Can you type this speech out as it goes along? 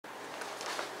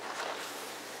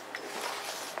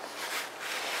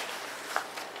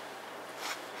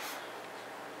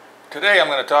Today I'm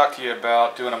going to talk to you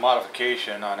about doing a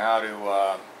modification on how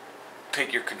to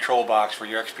take your control box for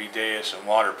your XP Deus and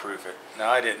waterproof it. Now,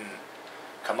 I didn't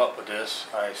come up with this.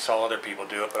 I saw other people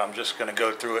do it, but I'm just going to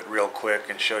go through it real quick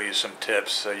and show you some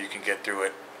tips so you can get through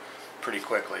it pretty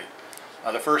quickly.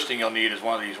 The first thing you'll need is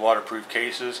one of these waterproof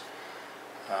cases.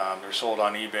 They're sold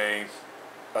on eBay,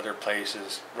 other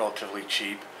places, relatively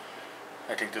cheap.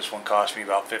 I think this one cost me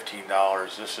about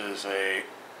 $15. This is a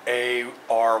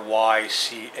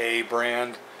ARYCA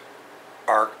brand,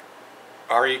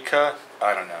 Arica,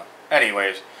 I don't know.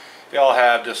 Anyways, they all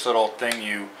have this little thing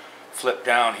you flip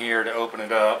down here to open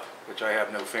it up, which I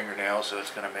have no fingernails, so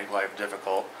it's going to make life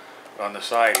difficult. But on the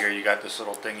side here, you got this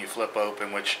little thing you flip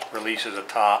open, which releases a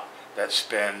top that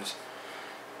spins,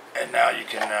 and now you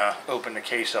can open the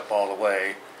case up all the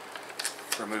way.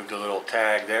 Remove the little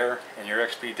tag there, and your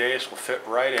XP Deus will fit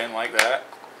right in like that,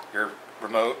 your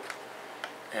remote.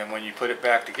 And when you put it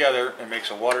back together, it makes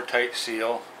a watertight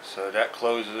seal, so that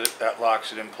closes it, that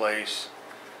locks it in place,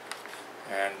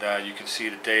 and you can see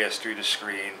the Deus through the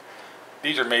screen.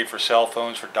 These are made for cell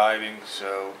phones, for diving,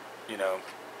 so you know,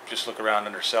 just look around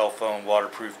under cell phone,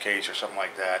 waterproof case or something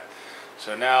like that.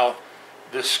 So now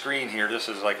this screen here, this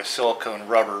is like a silicone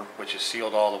rubber which is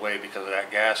sealed all the way because of that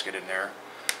gasket in there,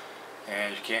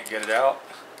 and you can't get it out,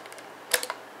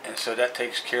 and so that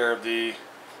takes care of the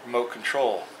remote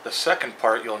control. The second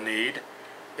part you'll need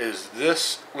is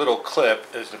this little clip,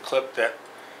 is the clip that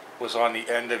was on the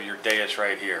end of your Deus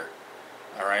right here.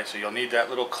 Alright, so you'll need that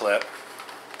little clip,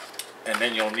 and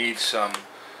then you'll need some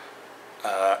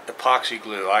epoxy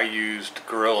glue. I used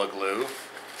Gorilla Glue,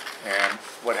 and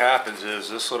what happens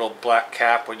is this little black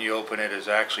cap, when you open it, is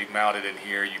actually mounted in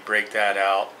here. You break that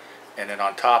out, and then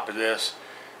on top of this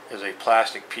is a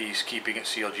plastic piece keeping it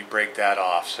sealed. You break that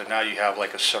off, so now you have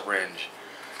like a syringe.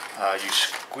 You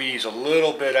squeeze a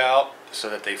little bit out so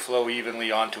that they flow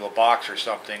evenly onto a box or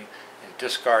something, and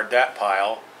discard that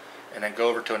pile, and then go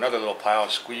over to another little pile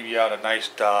and squeeze out a nice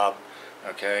daub.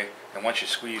 Okay, and once you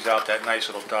squeeze out that nice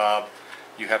little daub,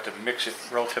 you have to mix it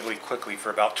relatively quickly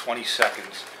for about 20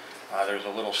 seconds. There's a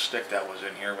little stick that was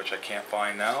in here which I can't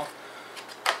find now,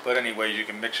 but anyway, you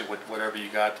can mix it with whatever you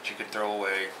got that you can throw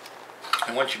away.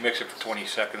 And once you mix it for 20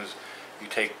 seconds, you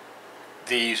take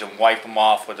these and wipe them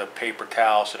off with a paper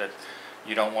towel so that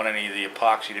you don't want any of the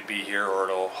epoxy to be here, or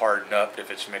it'll harden up if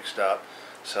it's mixed up.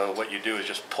 So what you do is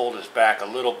just pull this back a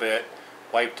little bit,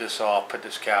 wipe this off, put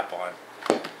this cap on.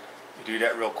 You do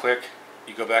that real quick,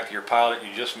 you go back to your pile that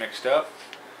you just mixed up,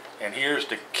 and here's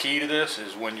the key to this,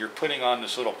 is when you're putting on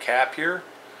this little cap here,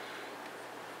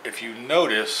 if you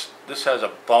notice, this has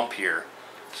a bump here.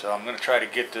 So I'm going to try to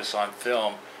get this on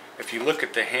film. If you look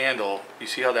at the handle, you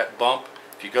see how that bump,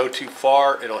 if you go too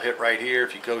far, it'll hit right here.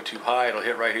 If you go too high, it'll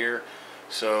hit right here.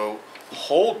 So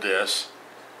hold this,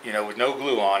 you know, with no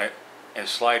glue on it, and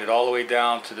slide it all the way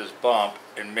down to this bump,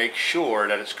 and make sure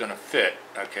that it's going to fit.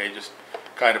 Okay, just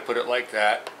kind of put it like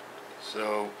that,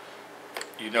 so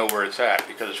you know where it's at,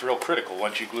 because it's real critical.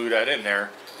 Once you glue that in there,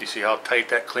 you see how tight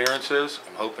that clearance is?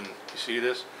 I'm hoping you see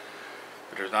this,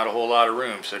 but there's not a whole lot of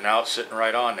room, so now it's sitting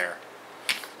right on there.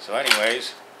 So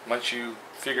anyways, once you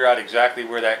figure out exactly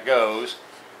where that goes,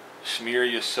 smear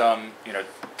you some, you know,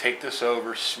 take this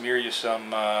over, smear you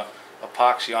some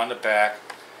epoxy on the back,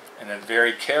 and then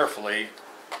very carefully,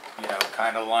 you know,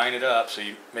 kind of line it up so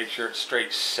you make sure it's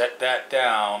straight. Set that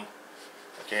down.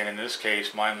 Okay, and in this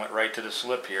case, mine went right to the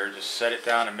slip here. Just set it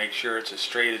down and make sure it's as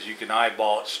straight as you can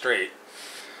eyeball it straight.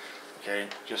 Okay,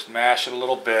 just mash it a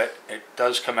little bit. It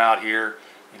does come out here.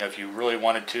 You know, if you really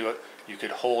wanted to, you could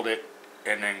hold it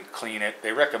and then clean it.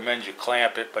 They recommend you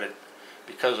clamp it, but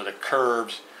because of the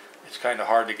curves, it's kind of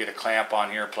hard to get a clamp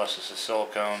on here, plus it's a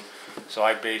silicone. So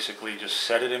I basically just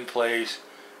set it in place,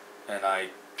 and I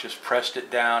just pressed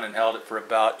it down and held it for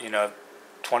about, you know,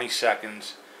 20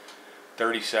 seconds,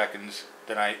 30 seconds.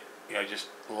 Then I, you know, just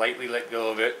lightly let go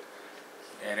of it,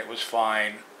 and it was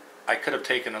fine. I could have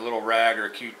taken a little rag or a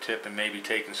Q-tip and maybe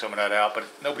taken some of that out, but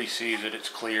nobody sees it. It's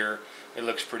clear. It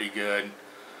looks pretty good.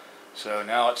 So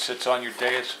now it sits on your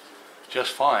Deus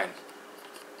just fine.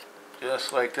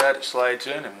 Just like that, it slides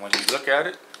in, and when you look at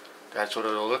it, that's what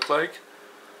it'll look like.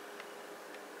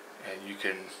 And you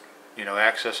can, you know,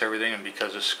 access everything, and because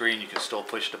of the screen, you can still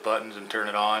push the buttons and turn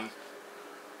it on,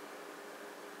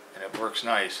 and it works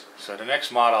nice. So the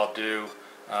next mod I'll do,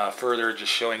 further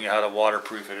just showing you how to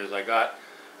waterproof it, is I got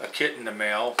a kit in the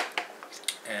mail,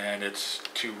 and it's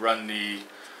to run the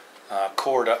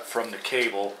cord up from the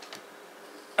cable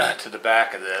to the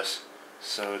back of this,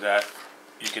 so that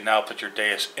you can now put your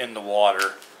Deus in the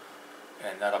water,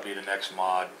 and that'll be the next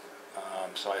mod.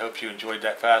 So I hope you enjoyed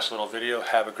that fast little video.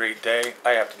 Have a great day.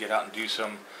 I have to get out and do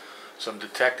some some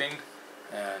detecting,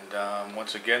 and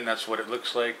once again, that's what it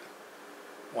looks like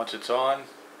once it's on.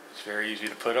 It's very easy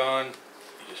to put on.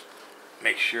 You just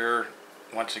make sure,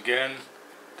 once again,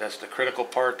 that's the critical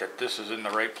part, that this is in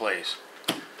the right place.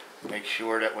 Make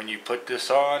sure that when you put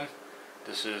this on,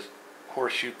 this is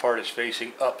horseshoe part is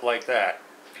facing up like that.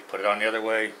 If you put it on the other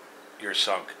way, you're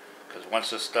sunk. Because once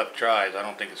this stuff dries, I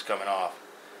don't think it's coming off.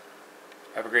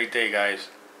 Have a great day, guys.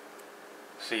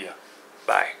 See ya.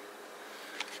 Bye.